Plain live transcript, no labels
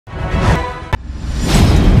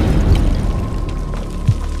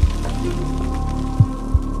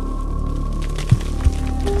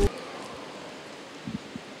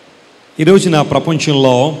ఈరోజు నా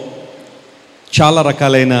ప్రపంచంలో చాలా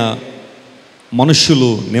రకాలైన మనుషులు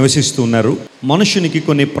నివసిస్తూ ఉన్నారు. మనుషునికి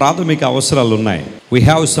కొన్ని ప్రాథమిక అవసరాలు ఉన్నాయి. We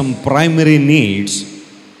have some primary needs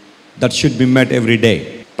that should be met every day.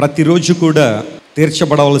 ప్రతిరోజు కూడా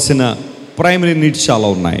తీర్చబడవలసిన ప్రైమరీ నీడ్స్ చాలా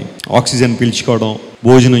ఉన్నాయి. ఆక్సిజన్ పీల్చుకోవడం,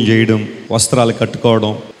 భోజనం చేయడం, వస్త్రాలు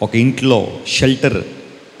కట్టుకోవడం, ఒక ఇంట్లో షెల్టర్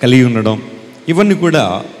కలిగి ఉండడం, ఇవన్నీ కూడా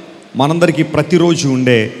మనందరికీ ప్రతిరోజు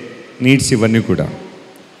ఉండే నీడ్స్ ఇవన్నీ కూడా.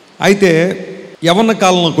 అయితే యవ్వన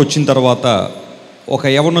కాలంలోకి వచ్చిన తర్వాత ఒక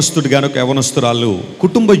యవనస్తుడు కానీ ఒక యవనస్తురాలు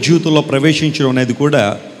కుటుంబ జీవితంలో ప్రవేశించడం అనేది కూడా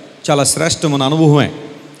చాలా శ్రేష్టమైన అనుభవమే.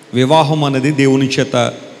 వివాహం అనేది దేవుని చేత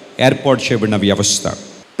ఏర్పాటు చేయబడిన వ్యవస్థ.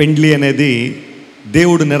 పెండ్లి అనేది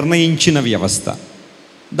దేవుడు నిర్ణయించిన వ్యవస్థ.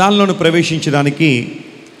 దానిలోనే ప్రవేశించడానికి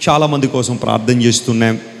చాలామంది కోసం ప్రార్థన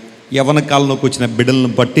చేస్తున్నాం. యవ్వన కాలంలోకి వచ్చిన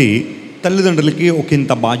బిడ్డలను బట్టి తల్లిదండ్రులకి ఒక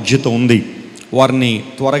ఇంత బాధ్యత ఉంది. వారిని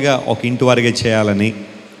త్వరగా ఒక ఇంటి వారిగా చేయాలని,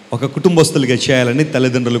 ఒక కుటుంబస్తులుగా చేయాలని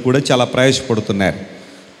తల్లిదండ్రులు కూడా చాలా ప్రయాసపడుతున్నారు.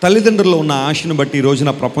 తల్లిదండ్రులు ఉన్న ఆశను బట్టి ఈ రోజున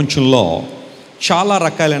ప్రపంచంలో చాలా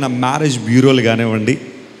రకాలైన మ్యారేజ్ బ్యూరోలు కానివ్వండి,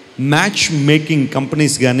 మ్యాచ్ మేకింగ్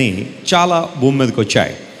కంపెనీస్ కానీ చాలా భూమి మీదకి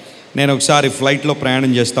వచ్చాయి. నేను ఒకసారి ఫ్లైట్లో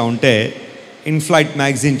ప్రయాణం చేస్తూ ఉంటే ఇన్ ఫ్లైట్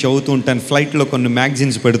మ్యాగజైన్ చదువుతూ ఉంటాను. ఫ్లైట్లో కొన్ని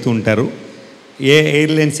మ్యాగజైన్స్ పెడుతూ ఉంటారు. ఏ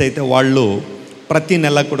ఎయిర్లైన్స్ అయితే వాళ్ళు ప్రతి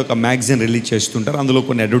నెల కూడా ఒక మ్యాగజైన్ రిలీజ్ చేస్తుంటారు. అందులో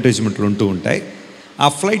కొన్ని అడ్వర్టైజ్మెంట్లు ఉంటూ ఉంటాయి. ఆ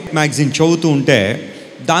ఫ్లైట్ మ్యాగజైన్ చదువుతూ ఉంటే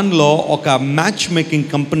దానిలో ఒక మ్యాచ్ మేకింగ్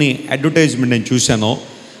కంపెనీ అడ్వర్టైజ్మెంట్ నేను చూశాను.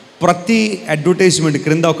 ప్రతి అడ్వర్టైజ్మెంట్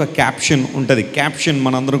క్రింద ఒక క్యాప్షన్ ఉంటుంది. క్యాప్షన్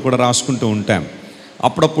మనందరం కూడా రాసుకుంటూ ఉంటాం.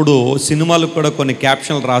 అప్పుడప్పుడు సినిమాలకు కూడా కొన్ని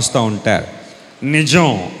క్యాప్షన్లు రాస్తూ ఉంటారు. నిజం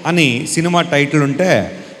అని సినిమా టైటిల్ ఉంటే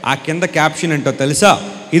ఆ కింద క్యాప్షన్ ఏంటో తెలుసా?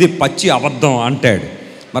 ఇది పచ్చి అబద్ధం అంటాడు.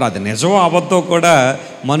 మరి అది నిజం అబద్ధం కూడా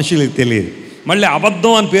మనుషులకు తెలియదు. మళ్ళీ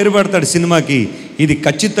అబద్ధం అని పేరు పెడతాడు సినిమాకి, ఇది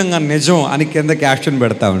ఖచ్చితంగా నిజం అని కింద క్యాప్షన్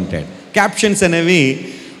పెడతా ఉంటాడు. క్యాప్షన్స్ అనేవి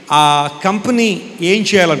ఆ కంపెనీ ఏం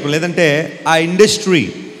చేయాలనుకో, లేదంటే ఆ ఇండస్ట్రీ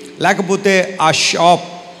లేకపోతే ఆ షాప్,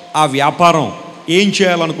 ఆ వ్యాపారం ఏం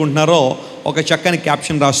చేయాలనుకుంటున్నారో ఒక చక్కని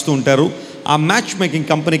క్యాప్షన్ రాస్తూ ఉంటారు. ఆ మ్యాచ్ మేకింగ్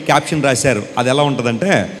కంపెనీ క్యాప్షన్ రాశారు. అది ఎలా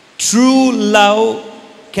ఉంటుందంటే, true love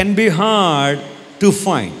can be hard to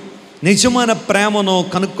find. నిజమైన ప్రేమను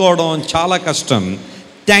కనుక్కోవడం చాలా కష్టం.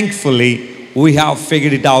 Thankfully we have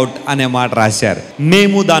figured it out అనే మాట రాశారు.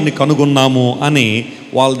 మేము దాన్ని కనుగొన్నాము అని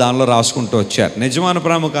వాళ్ళు దానిలో రాసుకుంటూ వచ్చారు. నిజమైన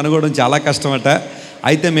ప్రేమ కనుగొనడం చాలా కష్టమట.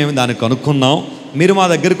 అయితే మేము దాన్ని కనుక్కున్నాం, మీరు మా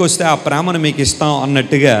దగ్గరికి వస్తే ఆ ప్రేమను మీకు ఇస్తాం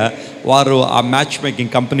అన్నట్టుగా వారు ఆ మ్యాచ్ మేకింగ్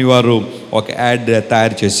కంపెనీ వారు ఒక యాడ్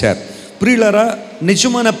తయారు చేశారు. ప్రియులారా,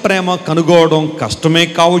 నిజమైన ప్రేమ కనుగోవడం కష్టమే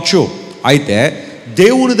కావచ్చు. అయితే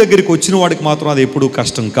దేవుని దగ్గరికి వచ్చిన వాడికి మాత్రం అది ఎప్పుడూ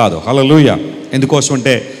కష్టం కాదు. హల్లెలూయా. ఎందుకోసం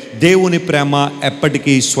అంటే దేవుని ప్రేమ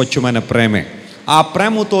ఎప్పటికీ స్వచ్ఛమైన ప్రేమే. ఆ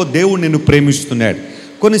ప్రేమతో దేవుడు నిన్ను ప్రేమిస్తున్నాడు.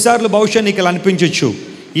 కొన్నిసార్లు బహుశా నీకు ఇలా అనిపించవచ్చు,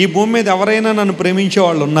 ఈ భూమి మీద ఎవరైనా నన్ను ప్రేమించే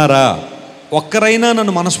వాళ్ళు ఉన్నారా, ఒక్కరైనా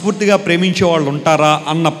నన్ను మనస్ఫూర్తిగా ప్రేమించే వాళ్ళు ఉంటారా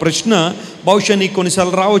అన్న ప్రశ్న బహుశా నీకు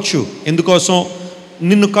కొన్నిసార్లు రావచ్చు. ఎందుకోసం?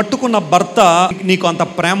 నిన్ను కట్టుకున్న భర్త నీకు అంత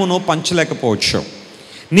ప్రేమను పంచలేకపోవచ్చు.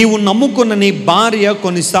 నీవు నమ్ముకున్న నీ భార్య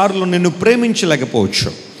కొన్నిసార్లు నిన్ను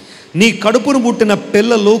ప్రేమించలేకపోవచ్చు. నీ కడుపును పుట్టిన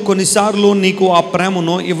పిల్లలు కొన్నిసార్లు నీకు ఆ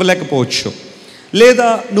ప్రేమను ఇవ్వలేకపోవచ్చు. లేదా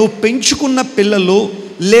నువ్వు పెంచుకున్న పిల్లలు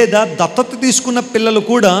లేదా దత్తత తీసుకున్న పిల్లలు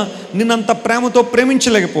కూడా నిన్నంత ప్రేమతో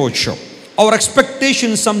ప్రేమించలేకపోవచ్చు. Our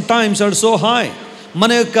expectations some times are so high.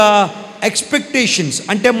 మన యొక్క ఎక్స్పెక్టేషన్స్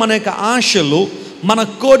అంటే మన యొక్క ఆశలు, మన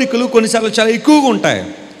కోరికలు కొన్నిసార్లు చాలా ఎక్కువగా ఉంటాయి.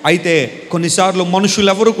 అయితే కొన్నిసార్లు మనుషులు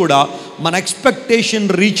ఎవరు కూడా మన ఎక్స్పెక్టేషన్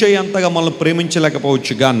రీచ్ అయ్యేంతగా మనల్ని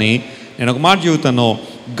ప్రేమించలేకపోవచ్చు. కానీ నేను ఒక మాట చెబుతాను,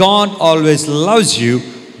 God always loves you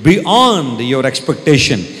beyond your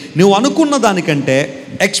expectation. నువ్వు అనుకున్న దానికంటే,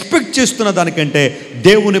 ఎక్స్పెక్ట్ చేస్తున్న దానికంటే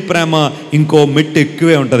దేవుని ప్రేమ ఇంకో మెట్టు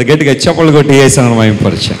ఎక్కువే ఉంటుంది. గట్టిగా చప్పలు కొట్టి యేసుని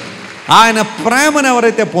మహిమపరచండి. ఆయన ప్రేమను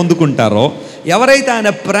ఎవరైతే పొందుకుంటారో, ఎవరైతే ఆయన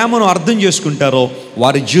ప్రేమను అర్థం చేసుకుంటారో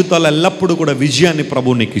వారి జీవితాల్లో ఎల్లప్పుడూ కూడా విజయాన్ని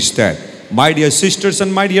ప్రభువు నీకు ఇస్తాడు. My dear sisters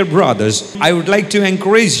and my dear brothers, I would like to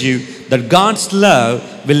encourage you that God's love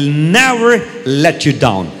will never let you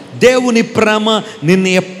down. దేవుని ప్రేమ నిన్ను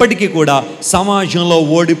ఎప్పటికీ కూడా సమాజంలో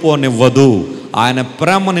ఓడిపోనివ్వదు. ఆయన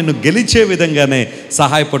ప్రేమ నిన్ను గెలిచే విధంగానే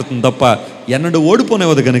సహాయపడుతుంది తప్ప ఎన్నడూ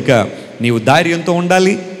ఓడిపోనివ్వదు. కనుక నీవు ధైర్యంతో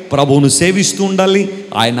ఉండాలి, ప్రభువును సేవిస్తూ ఉండాలి,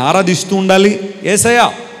 ఆయన ఆరాధిస్తూ ఉండాలి.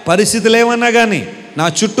 యేసయ్యా, పరిస్థితులు ఏమన్నా కానీ,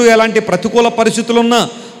 నా చుట్టూ ఎలాంటి ప్రతికూల పరిస్థితులున్నా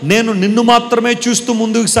నేను నిన్ను మాత్రమే చూస్తూ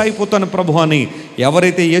ముందుకు సాగిపోతాను ప్రభు అని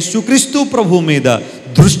ఎవరైతే యేసుక్రీస్తు ప్రభు మీద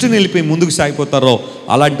దృష్టి నిలిపి ముందుకు సాగిపోతారో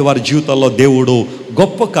అలాంటి వారి జీవితాల్లో దేవుడు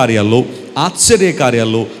గొప్ప కార్యాలు, ఆశ్చర్య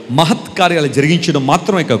కార్యాలు, మహత్ కార్యాలు జరిగించడం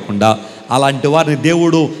మాత్రమే కాకుండా అలాంటి వారిని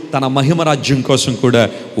దేవుడు తన మహిమ రాజ్యం కోసం కూడా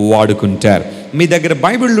వాడుకుంటారు. మీ దగ్గర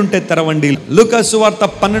బైబిల్ ఉంటే తెరవండి. లూకా సువార్త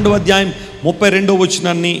 12వ అధ్యాయం 32వ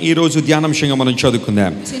వచనాన్ని ఈరోజు ధ్యానాంశంగా మనం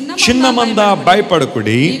చదువుకుందాం. చిన్న మంద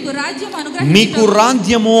భయపడకుడి, మీకు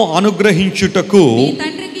రాజ్యము అనుగ్రహించుటకు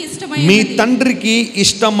మీ తండ్రికి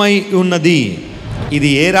ఇష్టమై ఉన్నది. ఇది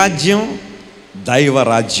ఏ రాజ్యం? దైవ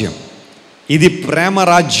రాజ్యం. ఇది ప్రేమ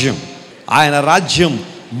రాజ్యం. ఆయన రాజ్యం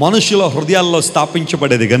మనుషుల హృదయాల్లో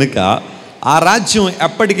స్థాపించబడేది గనుక ఆ రాజ్యం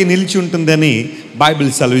ఎప్పటికీ నిలిచి ఉంటుందని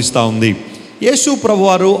బైబిల్ సెలవిస్తూ ఉంది. యేసు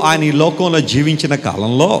ప్రభువారు ఆయన ఈ లోకంలో జీవించిన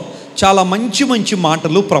కాలంలో చాలా మంచి మంచి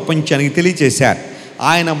మాటలు ప్రపంచానికి తెలియచేశారు.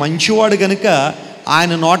 ఆయన మంచివాడు గనుక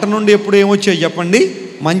ఆయన నోట నుండి ఎప్పుడు ఏమొచ్చాయి చెప్పండి?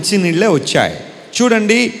 మంచి నీళ్ళే వచ్చాయి.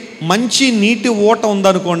 చూడండి, మంచి నీటి ఓట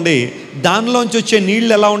ఉందనుకోండి, దానిలోంచి వచ్చే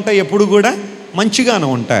నీళ్ళు ఎలా ఉంటాయి? ఎప్పుడు కూడా మంచిగానే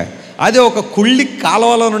ఉంటాయి. అదే ఒక కుళ్ళి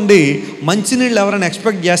కాలువల నుండి మంచినీళ్ళు ఎవరైనా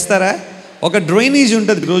ఎక్స్పెక్ట్ చేస్తారా? ఒక డ్రైనేజ్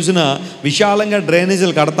ఉంటుంది. రోజున విశాలంగా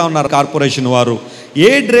డ్రైనేజీలు కడతా ఉన్నారు కార్పొరేషన్ వారు. ఏ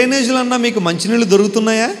డ్రైనేజీలన్నా మీకు మంచినీళ్ళు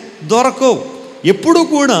దొరుకుతున్నాయా? దొరకవు. ఎప్పుడు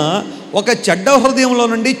కూడా ఒక చెడ్డ హృదయంలో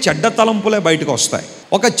నుండి చెడ్డ తలంపులే బయటకు వస్తాయి.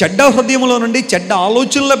 ఒక చెడ్డ హృదయంలో నుండి చెడ్డ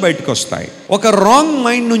ఆలోచనలే బయటకు వస్తాయి. ఒక రాంగ్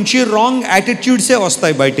మైండ్ నుంచి రాంగ్ యాటిట్యూడ్సే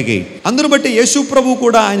వస్తాయి బయటికి. అందును బట్టి యేసు ప్రభు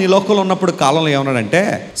కూడా ఆయన ఈ లోకంలో ఉన్నప్పుడు కాలంలో ఏమన్నాడంటే,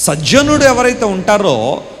 సజ్జనుడు ఎవరైతే ఉంటారో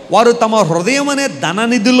వారు తమ హృదయం అనే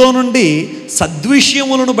ధననిధిలో నుండి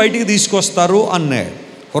సద్విషయములను బయటికి తీసుకొస్తారు అన్నాడు.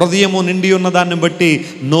 హృదయము నిండి ఉన్న దాన్ని బట్టి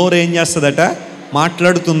నోరు ఏం చేస్తుందట?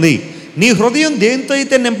 మాట్లాడుతుంది. నీ హృదయం దేంతో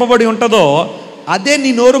అయితే నింపబడి ఉంటుందో అదే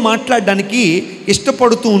నీ నోరు మాట్లాడడానికి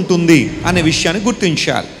ఇష్టపడుతూ ఉంటుంది అనే విషయాన్ని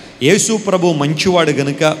గుర్తించాలి. యేసు ప్రభు మంచివాడు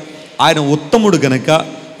గనుక, ఆయన ఉత్తముడు గనుక,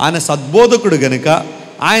 ఆయన సద్బోధకుడు గనుక,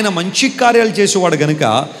 ఆయన మంచి కార్యాలు చేసేవాడు గనుక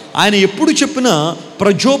ఆయన ఎప్పుడు చెప్పినా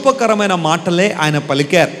ప్రజోపకరమైన మాటలే ఆయన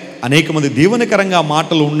పలికారు. అనేక మంది దీవెనకరంగా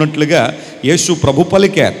మాటలు ఉన్నట్లుగా యేసు ప్రభు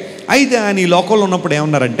పలికారు. అయితే ఆయన ఈ లోకంలో ఉన్నప్పుడు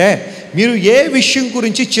ఏమన్నారంటే, మీరు ఏ విషయం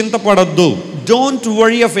గురించి చింతపడద్దు. Don't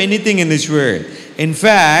worry of anything in this world.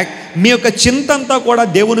 In fact మీ యొక్క చింత అంతా కూడా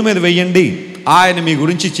దేవుని మీద వేయండి, ఆయన మీ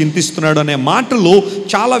గురించి చింతిస్తున్నాడు అనే మాటలు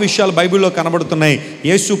చాలా విషయాలు బైబిల్లో కనబడుతున్నాయి.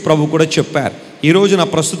 యేసు ప్రభు కూడా చెప్పారు. ఈరోజు నా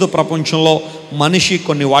ప్రస్తుత ప్రపంచంలో మనిషి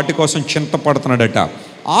కొన్ని వాటి కోసం చింతపడుతున్నాడట.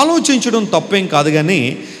 ఆలోచించడం తప్పేం కాదు, కానీ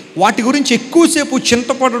వాటి గురించి ఎక్కువసేపు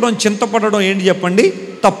చింతపడడం ఏంటి చెప్పండి?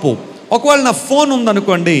 తప్పు. ఒకవేళ నా ఫోన్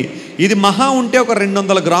ఉందనుకోండి, ఇది మహా ఉంటే ఒక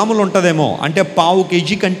 200 గ్రాములు ఉంటుందేమో, అంటే 1/2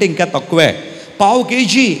 కేజీ కంటే ఇంకా తక్కువే. 1/2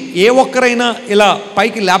 కేజీ ఏ ఒక్కరైనా ఇలా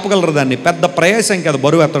పైకి లేపగలరు దాన్ని, పెద్ద ప్రయాసం కాదు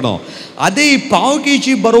బరువు ఎత్తడం. అదే ఈ 1/2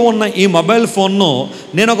 కేజీ బరువు ఉన్న ఈ మొబైల్ ఫోన్ను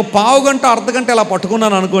నేను ఒక 1/2 గంట అర్ధగంట ఇలా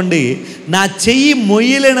పట్టుకున్నాను అనుకోండి, నా చెయ్యి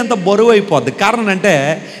మొయ్యలేనంత బరువు అయిపోద్ది. కారణం అంటే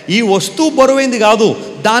ఈ వస్తువు బరువైంది కాదు,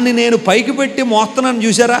 దాన్ని నేను పైకి పెట్టి మోస్తున్నాను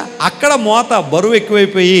చూసారా, అక్కడ మోత బరువు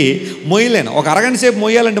ఎక్కువైపోయి మొయ్యలేను. ఒక అరగంట సేపు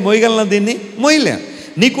మొయ్యాలంటే మొయ్యగలను దీన్ని? మొయ్యలేను.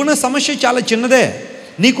 నీకున్న సమస్య చాలా చిన్నదే,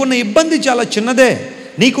 నీకున్న ఇబ్బంది చాలా చిన్నదే,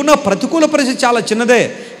 నీకున్న ప్రతికూల పరిస్థితి చాలా చిన్నదే.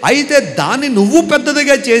 అయితే దాన్ని నువ్వు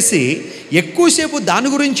పెద్దదిగా చేసి ఎక్కువసేపు దాని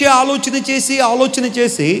గురించే ఆలోచన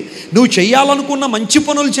చేసి నువ్వు చేయాలనుకున్న మంచి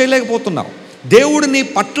పనులు చేయలేకపోతున్నావు. దేవుడు నీ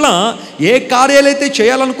పట్ల ఏ కార్యాలైతే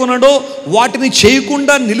చేయాలనుకున్నాడో వాటిని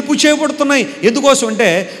చేయకుండా నిలుపు చేయబడుతున్నాయి. ఎందుకోసం అంటే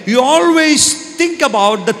you always think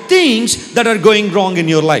about the things that are going wrong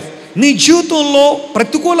in your life. నీ జీవితంలో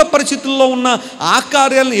ప్రతికూల పరిస్థితుల్లో ఉన్న ఆ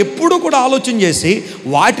కార్యాలను ఎప్పుడూ కూడా ఆలోచన చేసి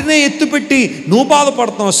వాటినే ఎత్తుపెట్టి నువ్వు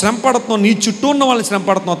బాధపడుతున్నావు, శ్రమ పడుతున్నావు, నీ చుట్టూ ఉన్న వాళ్ళని శ్రమ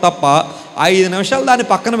పడుతున్నావు తప్ప 5 నిమిషాలు దాన్ని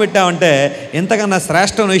పక్కన పెట్టావంటే ఎంతకన్నా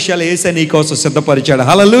శ్రేష్టమైన విషయాలు యేసే నీ కోసం సిద్ధపరిచాడు.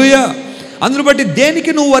 హల్లెలూయా. అందును బట్టి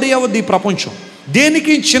దేనికి నువ్వు వరి అవ్వద్దు. ఈ ప్రపంచం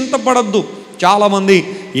దేనికి చింతపడద్దు. చాలామంది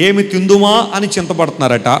ఏమి తిందుమా అని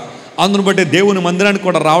చింతపడుతున్నారట. అందును బట్టి దేవుని మందిరానికి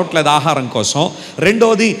కూడా రావట్లేదు ఆహారం కోసం.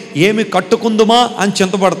 రెండవది ఏమి కట్టుకుందుమా అని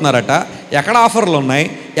చింతపడుతున్నారట. ఎక్కడ ఆఫర్లు ఉన్నాయి,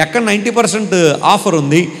 ఎక్కడ 90% ఆఫర్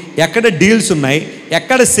ఉంది, ఎక్కడ డీల్స్ ఉన్నాయి,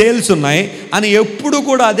 ఎక్కడ సేల్స్ ఉన్నాయి అని ఎప్పుడు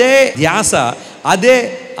కూడా అదే ధ్యాస, అదే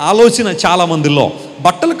ఆలోచన చాలామందిలో.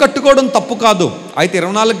 బట్టలు కట్టుకోవడం తప్పు కాదు, అయితే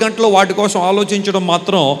 24 గంటలు వాటి కోసం ఆలోచించడం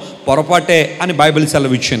మాత్రం పొరపాటే అని బైబిల్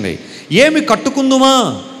సెలవిచ్చింది. ఏమి కట్టుకుందుమా,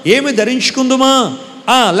 ఏమి ధరించుకుందుమా,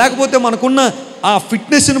 లేకపోతే మనకున్న ఆ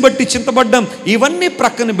ఫిట్నెస్ని బట్టి చింతపడ్డం, ఇవన్నీ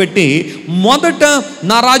ప్రక్కన పెట్టి మొదట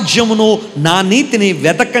నా రాజ్యమును నా నీతిని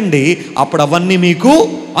వెతకండి, అప్పుడు అవన్నీ మీకు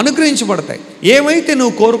అనుగ్రహించబడతాయి. ఏమైతే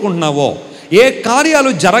నువ్వు కోరుకుంటున్నావో, ఏ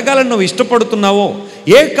కార్యాలు జరగాలని నువ్వు ఇష్టపడుతున్నావో,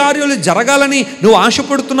 ఏ కార్యాలు జరగాలని నువ్వు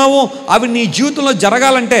ఆశపడుతున్నావో అవి నీ జీవితంలో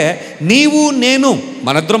జరగాలంటే నీవు నేను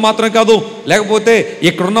మనిద్దరం మాత్రమే కాదు, లేకపోతే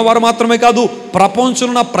ఇక్కడున్న వారు మాత్రమే కాదు,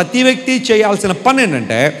 ప్రపంచంలో ఉన్న ప్రతి వ్యక్తి చేయాల్సిన పని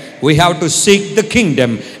ఏంటంటే we have to seek the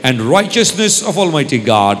kingdom and righteousness of Almighty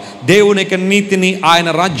God. దేవుని యొక్క నీతిని, ఆయన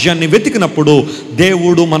రాజ్యాన్ని వెతికినప్పుడు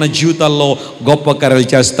దేవుడు మన జీవితాల్లో గొప్ప కార్యాలు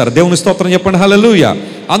చేస్తారు. దేవుని స్తోత్రం చెప్పండి. హల్లెలూయా.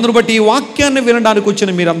 అందును బట్టి ఈ వాక్యాన్ని వినడానికి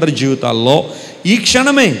వచ్చిన మీరందరి జీవితాల్లో ఈ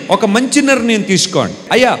క్షణమే ఒక మంచి నిర్ణయం తీసుకోండి.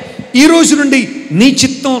 అయ్యా, ఈ రోజు నుండి నీ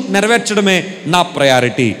చిత్తం నెరవేర్చడమే నా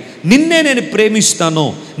ప్రయారిటీ. నిన్నే నేను ప్రేమిస్తాను,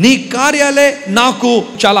 నీ కార్యాలే నాకు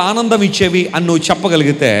చాలా ఆనందం ఇచ్చేవి అని నువ్వు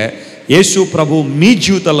చెప్పగలిగితే యేసు ప్రభు మీ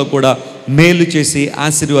జీవితంలో కూడా మేలు చేసి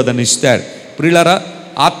ఆశీర్వాదాన్ని ఇస్తాడు. ప్రియులారా,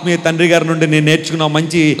 ఆత్మీయ తండ్రి గారి నుండి నేను నేర్చుకున్న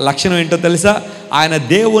మంచి లక్షణం ఏంటో తెలుసా? ఆయన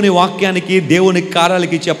దేవుని వాక్యానికి, దేవుని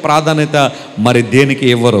కార్యాలకి ఇచ్చే ప్రాధాన్యత మరి దేనికి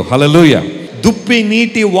ఇవ్వరు. హల్లెలూయా. దుప్పి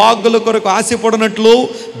నీటి వాగుల కొరకు ఆశపడినట్లు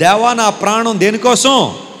దేవా నా ప్రాణం దేనికోసం?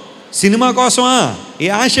 సినిమా కోసమా ఈ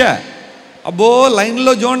ఆశ? అబ్బో,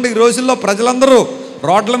 లైన్లో చూడండి, ఈ రోజుల్లో ప్రజలందరూ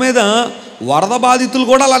రోడ్ల మీద వరద బాధితులు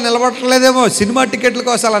కూడా అలా నిలబడట్లేదేమో, సినిమా టికెట్ల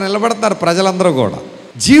కోసం అలా నిలబడతారు ప్రజలందరూ కూడా.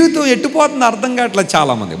 జీవితం ఎట్టిపోతుంది అర్థం కావట్లేదు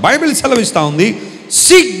చాలామంది. బైబిల్ సెలవిస్తూ ఉంది,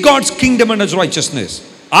 seek God's Kingdom and his righteousness.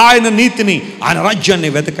 ఆయన నీతిని, ఆయన రాజ్యాన్ని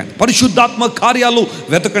వెతకండి, పరిశుద్ధాత్మ కార్యాలు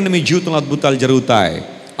వెతకండి, మీ జీవితంలో అద్భుతాలు జరుగుతాయి.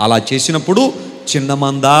 అలా చేసినప్పుడు చిన్న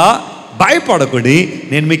మంద భయపడకుడి,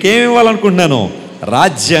 నేను మీకు ఏమి ఇవ్వాలనుకుంటున్నాను?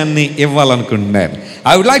 రాజ్యాన్ని ఇవ్వాలనుకుంటున్నాను.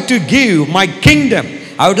 I would like to give my Kingdom,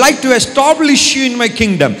 I would like to establish you in my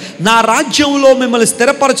Kingdom. నా రాజ్యంలో మిమ్మల్ని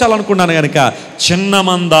స్థిరపరచాలనుకున్నాను కనుక చిన్న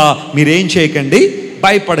మంద మీరేం చేయకండి,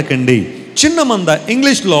 భయపడకండి. చిన్న మంద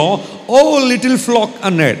ఇంగ్లీష్లో ఓ లిటిల్ ఫ్లాక్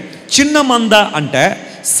అన్నాడు. చిన్న మంద అంటే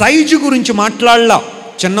సైజు గురించి మాట్లాడలా.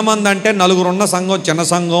 చిన్న మంద అంటే నలుగురున్న సంఘం చిన్న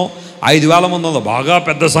సంఘం, 5,000 మంది ఉందో బాగా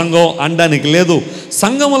పెద్ద సంఘం అనడానికి లేదు.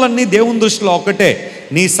 సంఘములన్నీ దేవుని దృష్టిలో ఒకటే.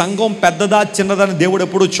 నీ సంఘం పెద్దదా చిన్నదని దేవుడు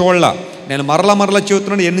ఎప్పుడు చూడలా. నేను మరలా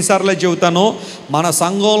చెబుతున్నాను, ఎన్నిసార్లు చెబుతానో, మన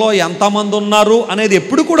సంఘంలో ఎంతమంది ఉన్నారు అనేది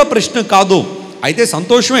ఎప్పుడు కూడా ప్రశ్న కాదు. అయితే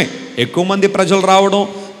సంతోషమే, ఎక్కువ మంది ప్రజలు రావడం,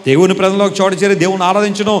 దేవుని ప్రజల్లో ఒక చోట చేరి దేవుని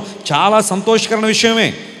ఆరాధించడం చాలా సంతోషకరమైన విషయమే.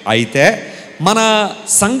 అయితే మన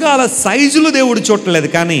సంఘాల సైజులు దేవుడు చూడలేదు,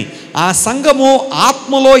 కానీ ఆ సంఘము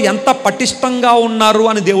ఆత్మలో ఎంత పటిష్టంగా ఉన్నారు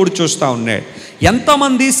అని దేవుడు చూస్తూ ఉన్నాడు.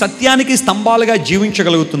 ఎంతమంది సత్యానికి స్తంభాలుగా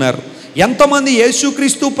జీవించగలుగుతున్నారు, ఎంతమంది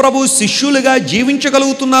యేసుక్రీస్తు ప్రభు శిష్యులుగా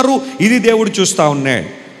జీవించగలుగుతున్నారు, ఇది దేవుడు చూస్తూ ఉన్నాడు.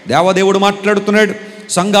 దేవదేవుడు మాట్లాడుతున్నాడు,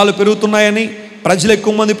 సంఘాలు పెరుగుతున్నాయని, ప్రజలు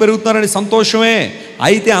ఎక్కువ మంది పెరుగుతున్నారని సంతోషమే.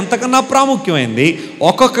 అయితే అంతకన్నా ప్రాముఖ్యమైనది,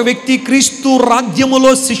 ఒక్కొక్క వ్యక్తి క్రీస్తు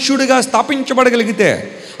రాజ్యములో శిష్యుడిగా స్థాపించబడగలిగితే,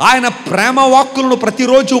 ఆయన ప్రేమ వాక్కులను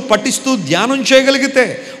ప్రతిరోజు పఠిస్తూ ధ్యానం చేయగలిగితే,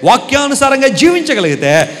 వాక్యానుసారంగా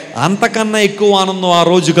జీవించగలిగితే అంతకన్నా ఎక్కువ ఆనందం ఆ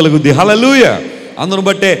రోజు కలుగుద్ది. హల్లెలూయా. అందును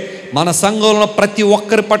బట్టే మన సంఘంలో ప్రతి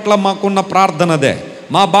ఒక్కరి పట్ల మాకున్న ప్రార్థన అదే,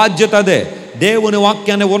 మా బాధ్యత అదే. దేవుని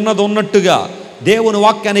వాక్యాన్ని ఉన్నది ఉన్నట్టుగా, దేవుని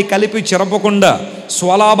వాక్యాన్ని కలిపి చెరపకుండా,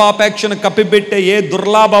 స్వలాభాపేక్షను కప్పిపెట్టే ఏ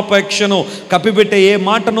దుర్లాభాపేక్షను కప్పిపెట్టే ఏ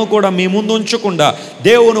మాటను కూడా మీ ముందు ఉంచకుండా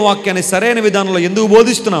దేవుని వాక్యాన్ని సరైన విధానంలో ఎందుకు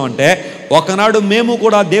బోధిస్తున్నామంటే, ఒకనాడు మేము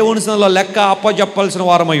కూడా దేవుని సన్నిధిలో లెక్క అప్పచెప్పాల్సిన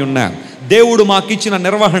వారమై ఉన్నాం. దేవుడు మాకిచ్చిన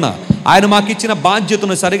నిర్వహణ, ఆయన మాకిచ్చిన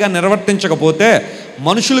బాధ్యతను సరిగా నిర్వర్తించకపోతే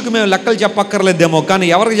మనుషులకు మేము లెక్కలు చెప్పక్కర్లేదేమో, కానీ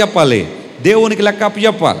ఎవరికి చెప్పాలి? దేవునికి లెక్క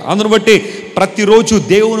అప్పచెప్పాలి. అందును బట్టి ప్రతిరోజు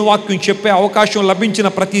దేవుని వాక్యం చెప్పే అవకాశం లభించిన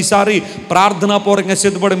ప్రతిసారి ప్రార్థనాపూర్వకంగా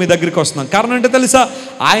సిద్ధపడి మీ దగ్గరికి వస్తున్నాం. కారణం ఏంటో తెలుసా?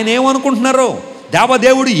 ఆయన ఏమనుకుంటున్నారో,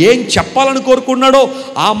 దేవదేవుడు ఏం చెప్పాలని కోరుకున్నాడో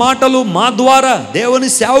ఆ మాటలు మా ద్వారా, దేవుని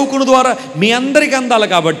సేవకుని ద్వారా మీ అందరికీ అందాలి.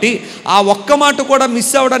 కాబట్టి ఆ ఒక్క మాట కూడా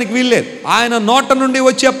మిస్ అవ్వడానికి వీల్లేదు. ఆయన నోట నుండి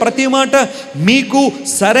వచ్చే ప్రతి మాట మీకు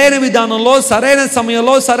సరైన విధానంలో, సరైన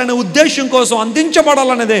సమయంలో, సరైన ఉద్దేశం కోసం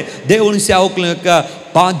అందించబడాలనేదే దేవుని సేవకుల యొక్క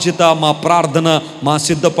బాధ్యత, మా ప్రార్థన, మా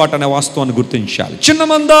సిద్ధపాటు అనే వాస్తవాన్ని గుర్తించాలి. చిన్న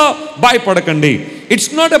మంద భయపడకండి. It's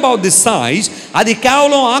not about the size, అది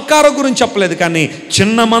కేవలం ఆకారం గురించి చెప్పలేదు, కానీ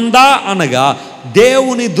చిన్న మంద అనగా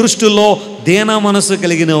దేవుని దృష్టిలో దీన మనసు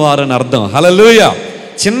కలిగిన వారని అర్థం. హల్లెలూయా.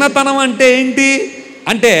 చిన్నతనం అంటే ఏంటి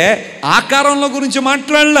అంటే ఆకారంలో గురించి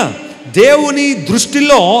మాట్లాడలా. దేవుని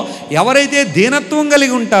దృష్టిలో ఎవరైతే దీనత్వం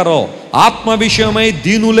కలిగి ఉంటారో, ఆత్మ విషయమై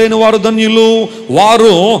దీనులైన వారు ధన్యులు,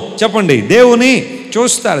 వారు చెప్పండి దేవుని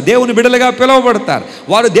చూస్తారు, దేవుని బిడ్డలుగా పిలువబడతారు,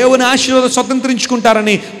 వారు దేవుని ఆశీర్వాదం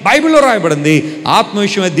స్వతంత్రించుకుంటారని బైబిల్లో రాయబడింది. ఆత్మ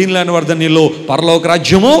విషయమై దీనులైన వారు ధన్యులు, పరలోక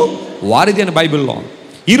రాజ్యము వారిది అని బైబిల్లో.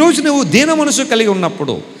 ఈరోజు నువ్వు దీన మనసు కలిగి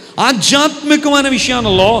ఉన్నప్పుడు, ఆధ్యాత్మికమైన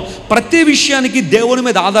విషయాలలో ప్రతి విషయానికి దేవుని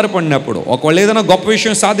మీద ఆధారపడినప్పుడు, ఒకవేళ ఏదైనా గొప్ప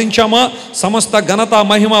విషయం సాధించామా, సమస్త ఘనత,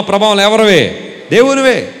 మహిమ, ప్రభావం ఎవరివే?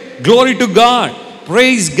 దేవునివే. Glory to God,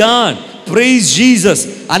 praise God, praise Jesus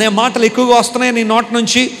అనే మాటలు ఎక్కువగా వస్తున్నాయి నీ నోటి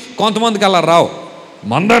నుంచి. కొంతమందికి అలా రావు.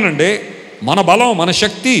 మందనండి, మన బలం, మన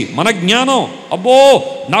శక్తి, మన జ్ఞానం, అబ్బో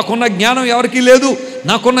నాకున్న జ్ఞానం ఎవరికీ లేదు,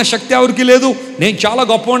 నాకున్న శక్తి ఎవరికి లేదు, నేను చాలా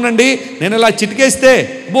గొప్పవాడినండి, నేను ఇలా చిటికేస్తే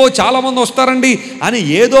అబ్బో చాలామంది వస్తారండి అని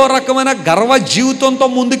ఏదో రకమైన గర్వ జీవితంతో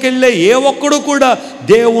ముందుకెళ్ళే ఏ ఒక్కడు కూడా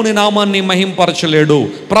దేవుని నామాన్ని మహింపరచలేడు,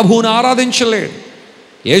 ప్రభువుని ఆరాధించలేడు.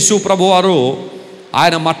 యేసు ప్రభువారు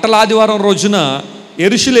ఆయన మట్టల ఆదివారం రోజున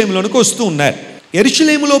యెరూషలేములోనికి వస్తూ ఉన్నారు.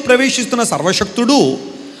 యెరూషలేములో ప్రవేశిస్తున్న సర్వశక్తుడు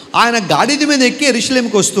ఆయన గాడిద మీద ఎక్కి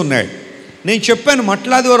యెరూషలేముకి వస్తున్నాడు. నేను చెప్పాను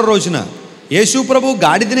మట్టల ఆదివారం రోజున యేసు ప్రభు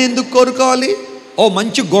గాడిదని ఎందుకు కోరుకోవాలి? ఓ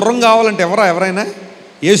మంచి గుర్రం కావాలంటే ఎవరైనా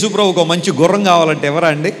యేసుప్రభుకు మంచి గుర్రం కావాలంటే ఎవరా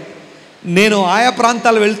అండి? నేను ఆయా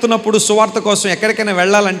ప్రాంతాలు వెళ్తున్నప్పుడు సువార్త కోసం ఎక్కడికైనా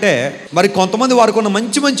వెళ్ళాలంటే మరి కొంతమంది వారికి ఉన్న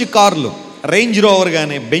మంచి మంచి కార్లు, రేంజ్ రోవర్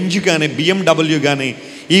కానీ, బెంజ్ కానీ, BMW కానీ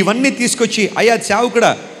ఇవన్నీ తీసుకొచ్చి, అయ్యా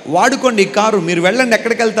సేవకుడా వాడుకోండి ఈ కారు, మీరు వెళ్ళండి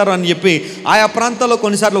ఎక్కడికి వెళ్తారు అని చెప్పి ఆయా ప్రాంతాల్లో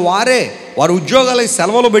కొన్నిసార్లు వారి ఉద్యోగాలకు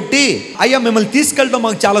సెలవులు పెట్టి అయ్యా మిమ్మల్ని తీసుకెళ్ళడం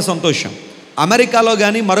మాకు చాలా సంతోషం. అమెరికాలో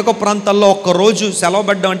కానీ మరొక ప్రాంతాల్లో ఒక్కరోజు సెలవు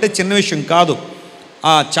పెట్టడం అంటే చిన్న విషయం కాదు.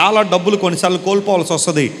 చాలా డబ్బులు కొన్నిసార్లు కోల్పోవాల్సి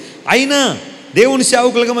వస్తుంది. అయినా దేవుని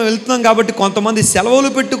సేవకులుగా మేము వెళ్తున్నాం కాబట్టి కొంతమంది సెలవులు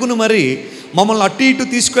పెట్టుకుని మరి మమ్మల్ని అటు ఇటు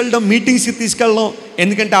తీసుకెళ్ళడం, మీటింగ్స్కి తీసుకెళ్ళడం.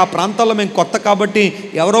 ఎందుకంటే ఆ ప్రాంతాల్లో మేము కొత్త కాబట్టి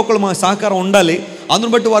ఎవరో ఒకరు మా సహకారం ఉండాలి.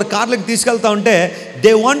 అందును బట్టి వారి కార్లకు తీసుకెళ్తా ఉంటే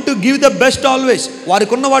they want to give the best always.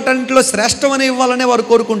 వారికి ఉన్న వాటన్నింటిలో శ్రేష్టమని ఇవ్వాలనే వారు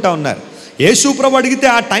కోరుకుంటా ఉన్నారు. యేసు ప్రభు అడిగితే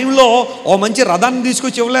ఆ టైంలో ఓ మంచి రథాన్ని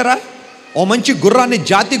తీసుకొచ్చి ఇవ్వలేరా? ఓ మంచి గుర్రాన్ని,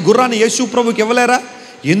 జాతి గుర్రాన్ని యేసు ప్రభుకి ఇవ్వలేరా?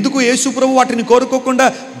 ఎందుకు యేసు ప్రభు వాటిని కోరుకోకుండా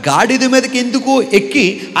గాడిద మీదకి ఎందుకు ఎక్కి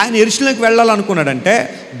ఆయన యెరూషలేముకి వెళ్ళాలనుకున్నాడంటే,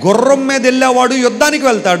 గుర్రం మీద వెళ్ళేవాడు యుద్ధానికి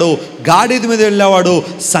వెళ్తాడు, గాడిద మీద వెళ్ళేవాడు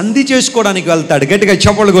సంధి చేసుకోవడానికి వెళ్తాడు. గట్టిగా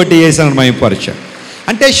చప్పట్లు కొట్టి యేసుని మహిమపరచాడు.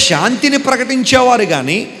 అంటే శాంతిని ప్రకటించేవారు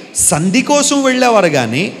కానీ, సంధి కోసం వెళ్ళేవారు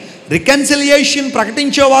కానీ, రికన్సిలియేషన్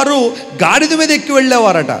ప్రకటించేవారు గాడిద మీద ఎక్కి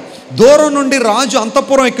వెళ్ళేవారట. దూరం నుండి రాజు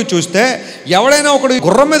అంతఃపురం ఎక్కి చూస్తే ఎవడైనా ఒకడు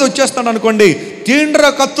గుర్రం మీద వచ్చేస్తాడు అనుకోండి, తీండ్ర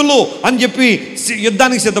కత్తులు అని చెప్పి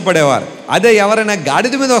యుద్ధానికి సిద్ధపడేవారు. అదే ఎవరైనా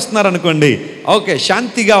గాడిద మీద వస్తున్నారనుకోండి, ఓకే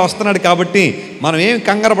శాంతిగా వస్తున్నాడు కాబట్టి మనం ఏం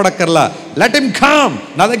కంగారు పడక్కర్లా, లెట్ హిమ్ కమ్,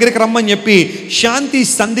 నా దగ్గరికి రమ్మని చెప్పి శాంతి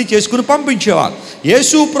సంధి చేసుకుని పంపించేవారు.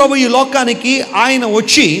 యేసు ప్రభు ఈ లోకానికి ఆయన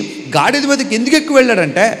వచ్చి గాడిద మీదకి ఎందుకు ఎక్కువ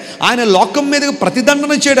వెళ్ళాడంటే, ఆయన లోకం మీదకి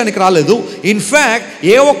ప్రతిదండన చేయడానికి రాలేదు. ఇన్ఫ్యాక్ట్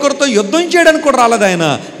ఏ ఒక్కరితో యుద్ధం చేయడానికి కూడా రాలేదు ఆయన.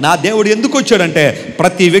 నా దేవుడు ఎందుకు వచ్చాడంటే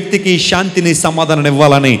ప్రతి వ్యక్తికి శాంతిని, సమాధానం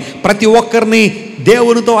ఇవ్వాలని, ప్రతి ఒక్కరిని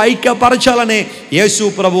దేవునితో ఐక్యపరచాలని యేసు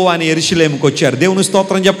ప్రభు ఆయన యెరూషలేముకి వచ్చారు. దేవుని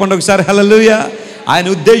స్తోత్రం చెప్పండి ఒకసారి హల్లెలూయా. ఆయన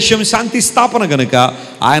ఉద్దేశం శాంతి స్థాపన కనుక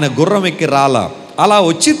ఆయన గుర్రం ఎక్కి రాలా. అలా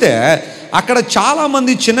వచ్చితే అక్కడ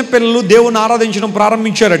చాలామంది చిన్నపిల్లలు దేవుని ఆరాధించడం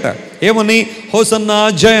ప్రారంభించారట. ఏమని? హోసన్నా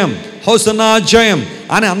జయం, హోసన్నా జయం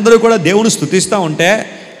అని అందరూ కూడా దేవుని స్తుతిస్తూ ఉంటే,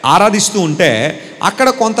 ఆరాధిస్తూ ఉంటే అక్కడ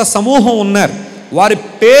కొంత సమూహం ఉన్నారు. వారి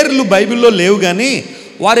పేర్లు బైబిల్లో లేవు కానీ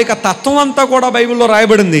వారి యొక్క తత్వం అంతా కూడా బైబిల్లో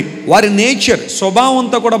రాయబడింది. వారి నేచర్, స్వభావం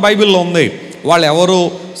అంతా కూడా బైబిల్లో ఉంది. వాళ్ళు ఎవరు?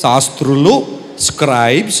 శాస్త్రులు,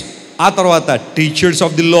 స్క్రైబ్స్, ఆ తర్వాత టీచర్స్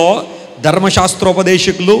ఆఫ్ ది లా,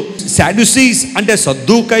 ధర్మశాస్త్రోపదేశకులు, సాడ్యూసీస్ అంటే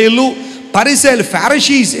సద్దూకయ్యులు, పరిసయ్యులు,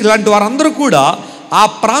 ఫారిసీస్, ఇలాంటి వారందరూ కూడా ఆ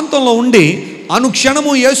ప్రాంతంలో ఉండి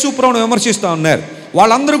అనుక్షణము యేసు ప్రభువును విమర్శిస్తూ ఉన్నారు.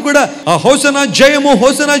 వాళ్ళందరూ కూడా హోసనా జయము,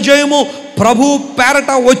 హోసనా జయము, ప్రభు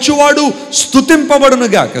పేరట వచ్చువాడు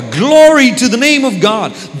స్తుతింపబడునుగాక, glory to the name of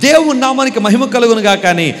God, దేవుని నామానికి మహిమ కలుగునుగా.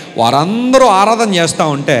 కానీ వారందరూ ఆరాధన చేస్తూ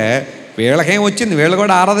ఉంటే వీళ్ళకేం వచ్చింది? వీళ్ళు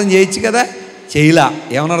కూడా ఆరాధన చేయొచ్చు కదా, చేయలా.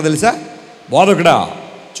 ఏమన్నారో తెలుసా? బోధకుడా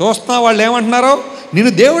చూస్తున్నా వాళ్ళు ఏమంటున్నారు?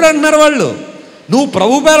 నిన్ను దేవుడు అంటున్నారు వాళ్ళు, నువ్వు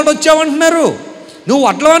ప్రభు పేరట వచ్చావంటున్నారు, నువ్వు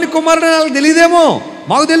అట్లవాని కుమారుడు అని వాళ్ళకి తెలియదేమో,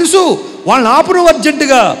 మాకు తెలుసు, వాళ్ళని ఆపు నువ్వు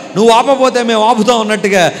అర్జెంటుగా, నువ్వు ఆపపోతే మేము ఆపుతాం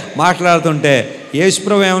అన్నట్టుగా మాట్లాడుతుంటే యేసు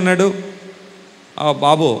ప్రభు ఏమన్నాడు?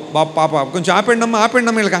 బాబు పాప కొంచెం ఆపండమ్మా,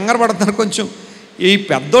 ఆపండమ్మా, వీళ్ళకి కంగారు పడుతున్నారు కొంచెం, ఈ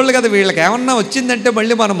పెద్దోళ్ళు కదా, వీళ్ళకి ఏమన్నా వచ్చిందంటే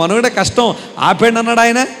మళ్ళీ మన మనుగడ కష్టం, ఆపండి అన్నాడు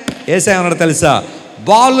ఆయన. ఏమన్నాడు తెలుసా?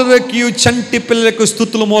 బాలులకు, చంటి పిల్లలకు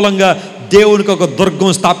స్తుతుల మూలంగా దేవునికి ఒక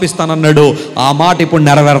దుర్గం స్థాపిస్తానన్నాడు. ఆ మాట ఇప్పుడు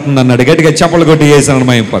నెరవేరుతుంది అన్నాడు. గట్టిగా చప్పలు కొట్టి యేసుని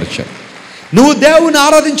మహిమపరచాడు. నువ్వు దేవుని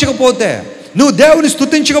ఆరాధించకపోతే, నువ్వు దేవుని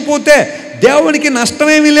స్తుతించకపోతే దేవునికి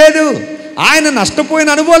నష్టమేమీ లేదు, ఆయన నష్టపోయిన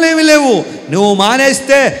అనుభవాలు ఏమీ లేవు. నువ్వు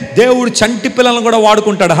మానేస్తే దేవుడు చంటి పిల్లలను కూడా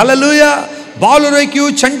వాడుకుంటాడు. హల్లెలూయా. బాలులకు,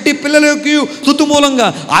 చంటి పిల్లలకు స్తుతి మూలంగా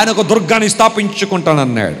ఆయన ఒక దుర్గాన్ని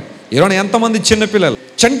స్థాపించుకుంటానన్నాడు. ఈరోజు ఎంతమంది చిన్నపిల్లలు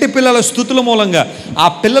చంటి పిల్లల స్తుతుల మూలంగా ఆ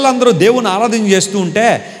పిల్లలందరూ దేవుని ఆరాధన చేస్తూ ఉంటే,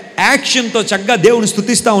 యాక్షన్తో చక్కగా దేవుని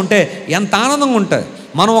స్తుతిస్తూ ఉంటే ఎంత ఆనందంగా ఉంటుంది.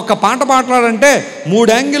 మనం ఒక పాట పాడాలంటే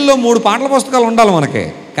 3 యాంగిల్లో 3 పాటల పుస్తకాలు ఉండాలి మనకి,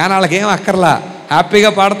 కానీ వాళ్ళకి ఏం అక్కర్లా,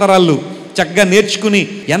 హ్యాపీగా పాడతారు వాళ్ళు. చక్కగా నేర్చుకుని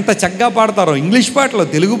ఎంత చక్కగా పాడతారో, ఇంగ్లీష్ పాటలు,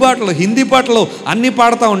 తెలుగు పాటలు, హిందీ పాటలు అన్నీ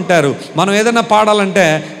పాడుతూ ఉంటారు. మనం ఏదైనా పాడాలంటే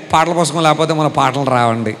పాటల పుస్తకం లేకపోతే మన పాటలు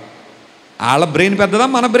రావండి. వాళ్ళ బ్రెయిన్ పెద్దదా,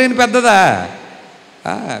 మన బ్రెయిన్ పెద్దదా?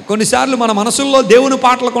 కొన్నిసార్లు మన మనసుల్లో దేవుని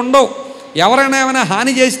పాటలకు ఉండవు. ఎవరైనా ఏమైనా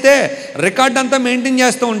హాని చేస్తే రికార్డ్ అంతా మెయింటైన్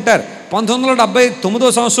చేస్తూ ఉంటారు.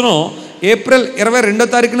 1979వ సంవత్సరం ఏప్రిల్ 22వ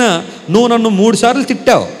తారీఖున నువ్వు నన్ను 3 సార్లు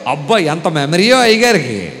తిట్టావు. అబ్బా ఎంత మెమరీయో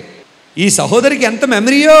అయ్యగారికి, ఈ సహోదరికి ఎంత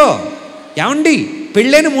మెమరీయో. ఏమండి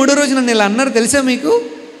పెళ్ళైన 3వ రోజు నన్ను ఇలా అన్నారు తెలుసా మీకు?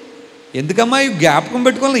 ఎందుకమ్మా ఈ జ్ఞాపకం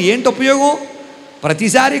పెట్టుకోవాలి, ఏంటి ఉపయోగం?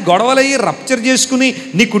 ప్రతిసారి గొడవలయ్యి రప్చర్ చేసుకుని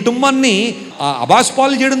నీ కుటుంబాన్ని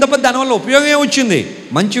అబాస్పాలు చేయడం తప్ప దానివల్ల ఉపయోగం ఏమొచ్చింది?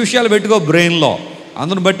 మంచి విషయాలు పెట్టుకో బ్రెయిన్లో.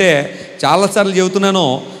 అందును బట్టే చాలాసార్లు చెబుతున్నాను,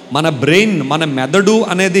 మన బ్రెయిన్, మన మెదడు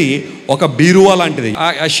అనేది ఒక బీరువా లాంటిది.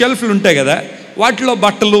 ఆ షెల్ఫ్లు ఉంటాయి కదా, వాటిలో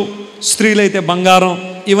బట్టలు, స్త్రీలైతే బంగారం,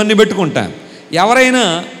 ఇవన్నీ పెట్టుకుంటాం. ఎవరైనా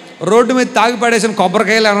రోడ్డు మీద తాగి పడేసిన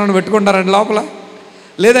కొబ్బరికాయలు ఏమైనా పెట్టుకుంటారండి లోపల?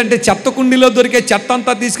 లేదంటే చెత్త కుండీలో దొరికే చెత్త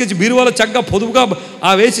అంతా తీసుకొచ్చి బీరువాలో చక్కగా పొదుపుగా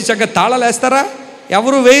వేసి చక్కగా తాళాలు వేస్తారా?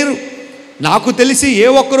 ఎవరు వేయరు. నాకు తెలిసి ఏ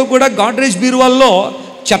ఒక్కరు కూడా గాడ్రేజ్ బీరువాల్లో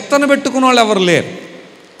చెత్తను పెట్టుకున్న వాళ్ళు ఎవరు లేరు.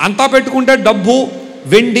 అంతా పెట్టుకుంటే డబ్బు,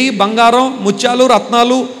 వెండి, బంగారం, ముత్యాలు,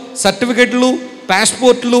 రత్నాలు, సర్టిఫికెట్లు,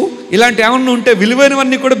 పాస్పోర్ట్లు ఇలాంటి ఏమన్నా ఉంటే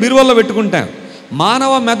విలువైనవన్నీ కూడా బీరువాల్లో పెట్టుకుంటాం.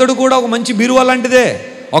 మానవ మెదడు కూడా ఒక మంచి బీరువా లాంటిదే,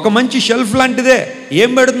 ఒక మంచి షెల్ఫ్ లాంటిదే.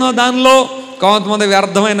 ఏం పెడుతున్నావు దానిలో? కొంతమంది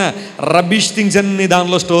వ్యర్థమైన రబ్బిష్ థింగ్స్ అన్నీ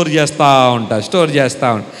దానిలో స్టోర్ చేస్తూ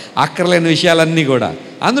ఉంటా. అక్కర్లేని విషయాలన్నీ కూడా.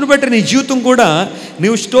 అందును బట్టి నీ జీవితం కూడా,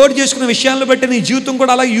 నువ్వు స్టోర్ చేసుకున్న విషయాలను బట్టి నీ జీవితం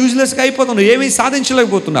కూడా అలా యూజ్లెస్గా అయిపోతున్నావు. ఏమీ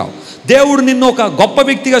సాధించలేకపోతున్నావు. దేవుడు నిన్ను ఒక గొప్ప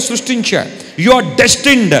వ్యక్తిగా సృష్టించాడు. You are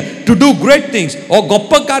destined to do great things. ఓ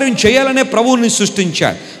గొప్ప కార్యం చేయాలనే ప్రభువుని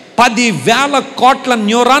సృష్టించాడు. 10,000 కోట్ల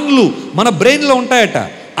న్యూరాన్లు మన బ్రెయిన్లో ఉంటాయట.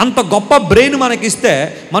 అంత గొప్ప బ్రెయిన్ మనకిస్తే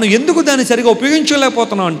మనం ఎందుకు దాన్ని సరిగా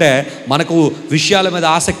ఉపయోగించలేకపోతున్నాం అంటే, మనకు విషయాల మీద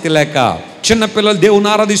ఆసక్తి లేక. చిన్నపిల్లలు దేవుని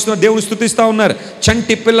ఆరాధిస్తున్నారు, దేవుని స్తుతిస్తూ ఉన్నారు.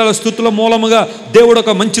 చంటి పిల్లల స్తుతుల మూలముగా దేవుడు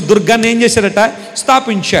ఒక మంచి దుర్గాన్ని ఏం చేశాడట?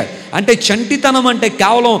 స్థాపించాడు. అంటే చంటితనం అంటే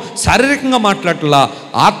కేవలం శారీరకంగా మాట్లాడలా,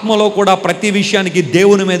 ఆత్మలో కూడా ప్రతి విషయానికి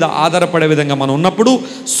దేవుని మీద ఆధారపడే విధంగా మనం ఉన్నప్పుడు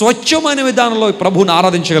స్వచ్ఛమైన విధానంలో ప్రభువుని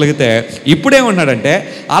ఆరాధించగలిగితే, ఇప్పుడేమన్నాడంటే,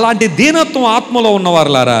 అలాంటి దీనత్వం ఆత్మలో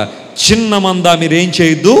ఉన్నవారులారా, చిన్న మంద మీరేం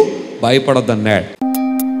చేయొద్దు, భయపడొద్దన్నాడు.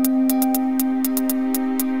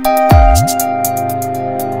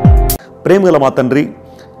 ప్రేమగల మా తండ్రి,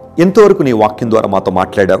 ఎంతవరకు నీ వాక్యం ద్వారా మాతో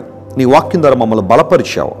మాట్లాడావు, నీ వాక్యం ద్వారా మమ్మల్ని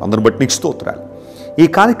బలపరిచావు. అందరిని బట్టి నీకు స్తోత్రాలు. ఈ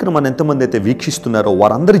కార్యక్రమాన్ని ఎంతమంది అయితే వీక్షిస్తున్నారో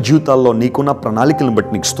వారందరి జీవితాల్లో నీకున్న ప్రణాళికలను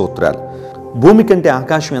బట్టి నీకు స్తోత్రాలు. భూమి కంటే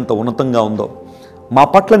ఆకాశం ఎంత ఉన్నతంగా ఉందో, మా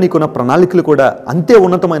పట్ల నీకున్న ప్రణాళికలు కూడా అంతే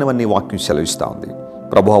ఉన్నతమైనవని నీ వాక్యం సెలవిస్తూ ఉంది.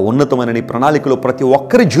 ప్రభువా, ఉన్నతమైన నీ ప్రణాళికలో ప్రతి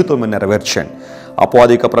ఒక్కరి జీవితం నెరవేర్చండి.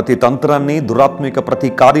 అపవాదిక ప్రతి తంత్రాన్ని, దురాత్మిక ప్రతి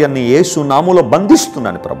కార్యాన్ని యేసు నామములో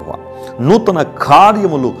బంధిస్తున్నాను ప్రభువా. నూతన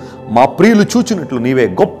కార్యములు మా ప్రియులు చూచినట్లు నీవే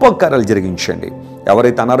గొప్ప కార్యాలు జరిగించండి.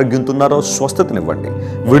 ఎవరైతే అనారోగ్యంతో ఉన్నారో స్వస్థతనివ్వండి.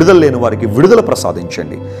 విడుదల లేని వారికి విడుదల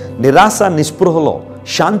ప్రసాదించండి. నిరాశ నిస్పృహలో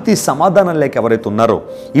శాంతి సమాధానం లేక ఎవరైతే ఉన్నారో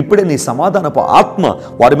ఇప్పుడే నీ సమాధానపు ఆత్మ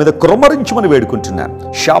వారి మీద కృమ్మరించమని వేడుకుంటున్నాను.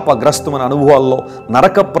 శాపగ్రస్తమైన అనుభవాల్లో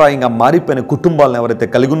నరకప్రాయంగా మారిపోయిన కుటుంబాలను ఎవరైతే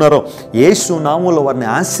కలిగి ఉన్నారో యేసు నామములో వారిని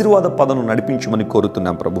ఆశీర్వాద పదను నడిపించమని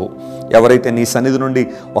కోరుతున్నాం ప్రభు. ఎవరైతే నీ సన్నిధి నుండి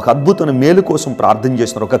ఒక అద్భుతమైన మేలు కోసం ప్రార్థన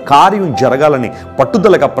చేస్తున్నారో, ఒక కార్యం జరగాలని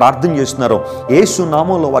పట్టుదలగా ప్రార్థన చేస్తున్నారో యేసు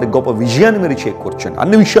నామములో వారి గొప్ప విజయాన్ని మీరు చేకూర్చండి.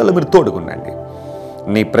 అన్ని విషయాల్లో మీరు తోడుగుండండి.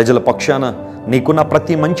 నీ ప్రజల పక్షాన నీకున్న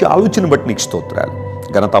ప్రతి మంచి ఆలోచన బట్టి నీకు స్తోత్రాలు,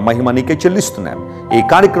 ఘనత, మహిమ నీకే చెల్లిస్తున్నాను. ఈ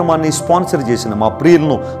కార్యక్రమాన్ని స్పాన్సర్ చేసిన మా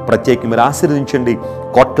ప్రియులను ప్రత్యేకంగా మీరు ఆశీర్వదించండి.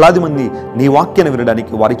 కోట్లాది మంది నీ వాక్యాన్ని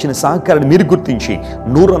వినడానికి వారు ఇచ్చిన సహకారాన్ని మీరు గుర్తించి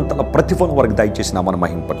 100 ప్రతిఫలం వరకు దయచేసి నామను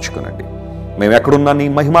మహిమపరచుకునండి. మేము ఎక్కడున్నా నీ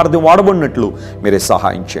మహిమార్థం వాడబడినట్లు మీరే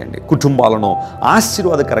సహాయం చేయండి. కుటుంబాలను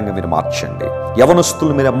ఆశీర్వాదకరంగా మీరు మార్చండి.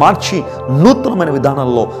 యవనస్తులు మీరే మార్చి నూతనమైన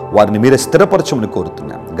విధానాల్లో వారిని మీరే స్థిరపరచమని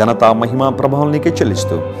కోరుతున్నాం. ఘనత, మహిమ, ప్రభావం నీకే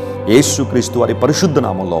చెల్లిస్తూ యేసుక్రీస్తు వారి పరిశుద్ధ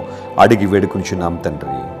నామంలో అడిగి వేడుకుంటున్నాం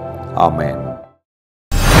తండ్రి. ఆమేన్.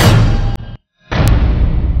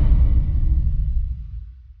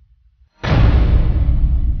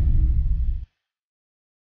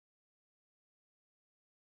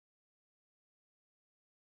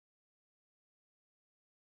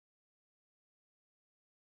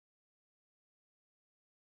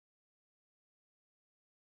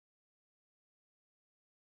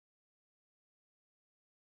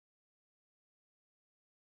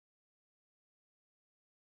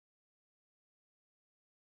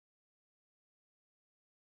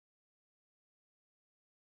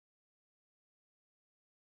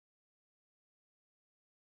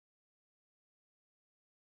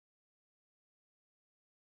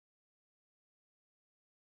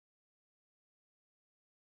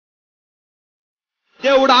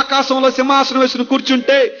 దేవుడు ఆకాశంలో సింహాసనం వేసుకుని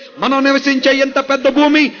కూర్చుంటే మనం నివసించే ఎంత పెద్ద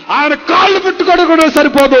భూమి ఆయన కాళ్ళు పెట్టుకోవడం కూడా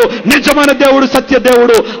సరిపోదు. నిజమైన దేవుడు, సత్య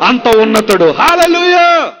దేవుడు, అంత ఉన్నతుడు. హల్లెలూయా.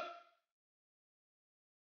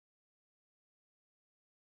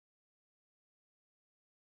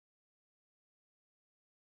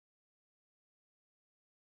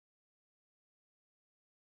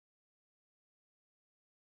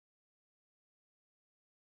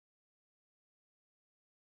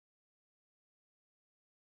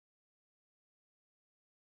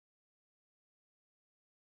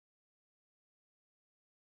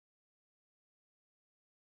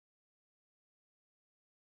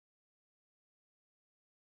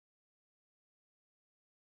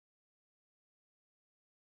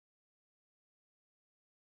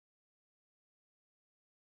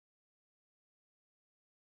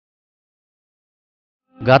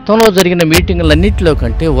 గతంలో జరిగిన మీటింగులన్నింటిలో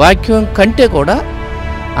కంటే వాక్యం కంటే కూడా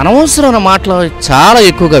అనవసరమైన మాటలు చాలా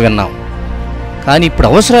ఎక్కువగా విన్నాం. కానీ ఇప్పుడు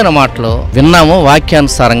అవసరమైన మాటలు విన్నాము,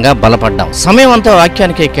 వాక్యానుసారంగా బలపడ్డాం. సమయం అంతా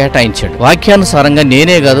వాక్యానికే కేటాయించాడు. వాక్యానుసారంగా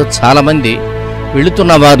నేనే కాదు, చాలామంది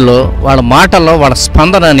వెళుతున్న వారిలో వాళ్ళ మాటల్లో వాళ్ళ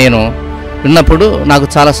స్పందన నేను విన్నప్పుడు నాకు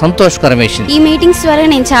చాలా సంతోషకరం వేసింది. ఈ మీటింగ్స్ ద్వారా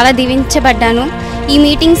నేను చాలా దీవించబడ్డాను. ఈ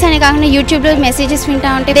మీటింగ్స్ అనే కాకుండా యూట్యూబ్లో మెసేజెస్ వింటా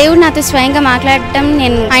ఉంటే దేవుడు నాతో స్వయంగా మాట్లాడటం,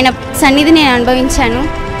 ఆయన సన్నిధి నేను అనుభవించాను.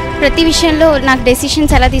 ప్రతి విషయంలో నాకు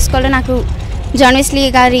డెసిషన్స్ ఎలా తీసుకోవాలో నాకు జాన్ వెస్లీ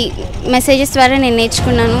గారి మెసేజెస్ ద్వారా నేను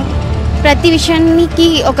నేర్చుకున్నాను. ప్రతి విషయానికి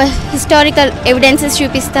ఒక హిస్టారికల్ ఎవిడెన్సెస్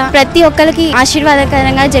చూపిస్తా. ప్రతి ఒక్కరికి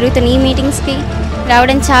ఆశీర్వాదకరంగా జరుగుతుంది. ఈ మీటింగ్స్కి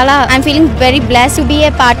రావడం చాలా I'm feeling very blessed to be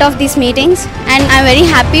A part of these meetings and I'm very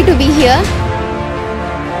happy to be here.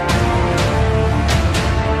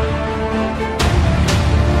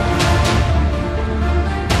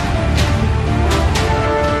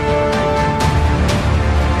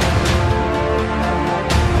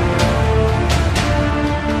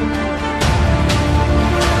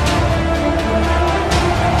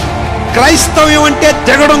 క్రైస్తవ్యం అంటే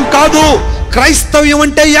తెగడం కాదు, క్రైస్తవ్యం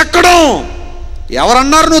అంటే ఎక్కడం.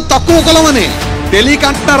 ఎవరన్నారు నువ్వు తక్కువ కులమని? తెలియక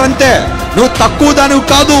అంటున్నారు అంతే. నువ్వు తక్కువ దానివి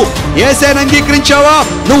కాదు. యేసుని అంగీకరించావా,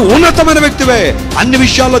 నువ్వు ఉన్నతమైన వ్యక్తివే. అన్ని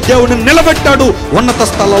విషయాల్లో దేవుడిని నిలబెట్టాడు, ఉన్నత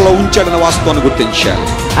స్థలాల్లో ఉంచాడన్న వాస్తవాన్ని గుర్తించాలి.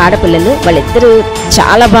 ఆడపిల్లలు వాళ్ళిద్దరూ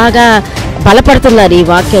చాలా బాగా బలపడుతున్నారు ఈ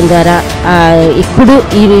వాక్యం ద్వారా. ఇప్పుడు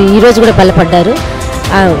ఈరోజు కూడా బలపడ్డారు.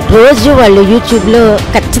 రోజు వాళ్ళు యూట్యూబ్లో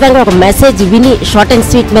ఖచ్చితంగా ఒక మెసేజ్ విని, short and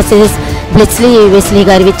sweet messages Wesley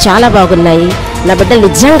గారివి చాలా బాగున్నాయి. నా బిడ్డలు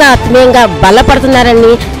నిజంగా ఆత్మీయంగా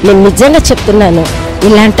బలపడుతున్నారని నేను నిజంగా చెప్తున్నాను.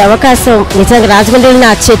 ఇలాంటి అవకాశం నిజంగా రాజమండ్రిలో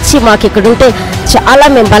నా చర్చి మాకు ఇక్కడ ఉంటే చాలా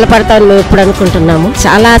మేము బలపడతామని మేము ఇప్పుడు అనుకుంటున్నాము.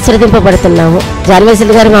 చాలా ఆశీర్వదింపబడుతున్నాము. జాన్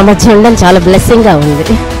వెస్లీ గారు మా మధ్య ఉండడం చాలా బ్లెస్సింగ్గా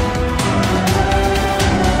ఉంది.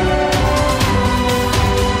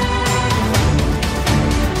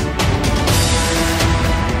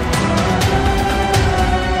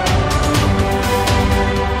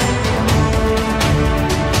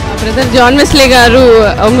 బ్రదర్ జాన్ వెస్లీ గారు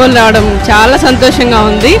ఒంగోలు రావడం చాలా సంతోషంగా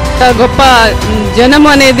ఉంది. గొప్ప జనం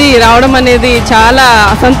అనేది రావడం అనేది చాలా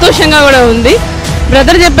సంతోషంగా కూడా ఉంది.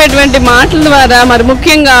 బ్రదర్ చెప్పేటువంటి మాటల ద్వారా మరి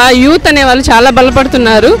ముఖ్యంగా యూత్ అనే వాళ్ళు చాలా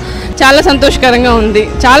బలపడుతున్నారు. చాలా సంతోషకరంగా ఉంది.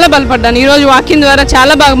 చాలా బలపడ్డాను. ఈరోజు వాక్యం ద్వారా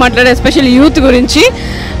చాలా బాగా మాట్లాడారు. ఎస్పెషల్లీ యూత్ గురించి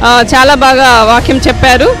చాలా బాగా వాక్యం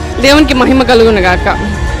చెప్పారు. దేవునికి మహిమ కలుగును గాక.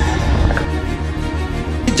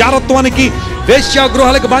 జారత్వానికి,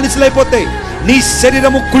 వేశ్యాగృహాలకు బానిసలైపోతాయి. నీ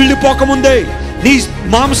శరీరము కుళ్ళిపోకముందే, నీ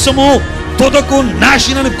మాంసము తుదకు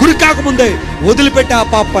నాశనానికి గురి కాకముందే వదిలిపెట్టే ఆ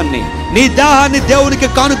పాపాన్ని. నీ దేహాన్ని దేవునికి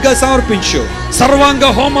కానుకగా సమర్పించు. సర్వాంగ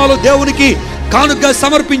హోమాలు దేవునికి కానుకగా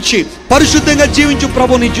సమర్పించి పరిశుద్ధంగా జీవించు.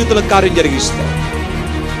 ప్రభు నీ జీవితంలో కార్యం జరిగిస్తాడు.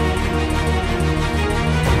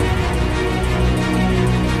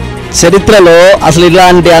 చరిత్రలో అసలు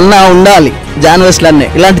ఇలాంటి అన్న ఉండాలి. జాన్ వెస్లీ అన్నే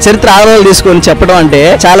ఇలాంటి చరిత్ర ఆధారాలు తీసుకొని చెప్పడం అంటే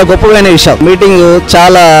చాలా గొప్పమైన విషయం. మీటింగ్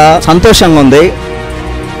చాలా సంతోషంగా ఉంది.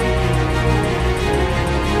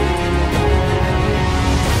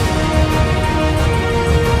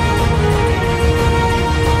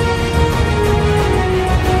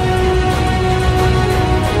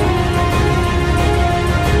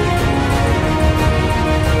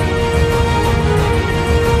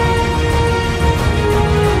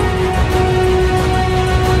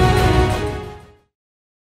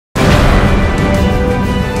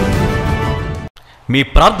 మీ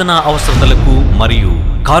ప్రార్థనా అవసరతలకు మరియు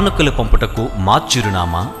కానుకల పంపుటకు మా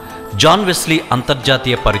చిరునామా జాన్ వెస్లీ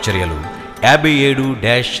అంతర్జాతీయ పరిచర్యలు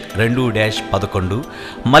 57-2-11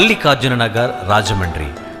 మల్లికార్జున నగర్, రాజమండ్రి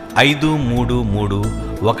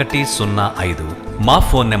 533105. మా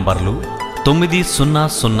ఫోన్ నెంబర్లు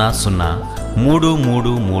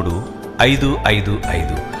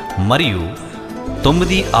 9000333555 మరియు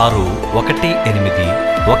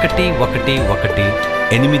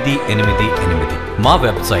 9618111888. మా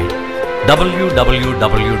వెబ్సైట్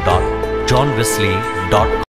www.johnwesley.com.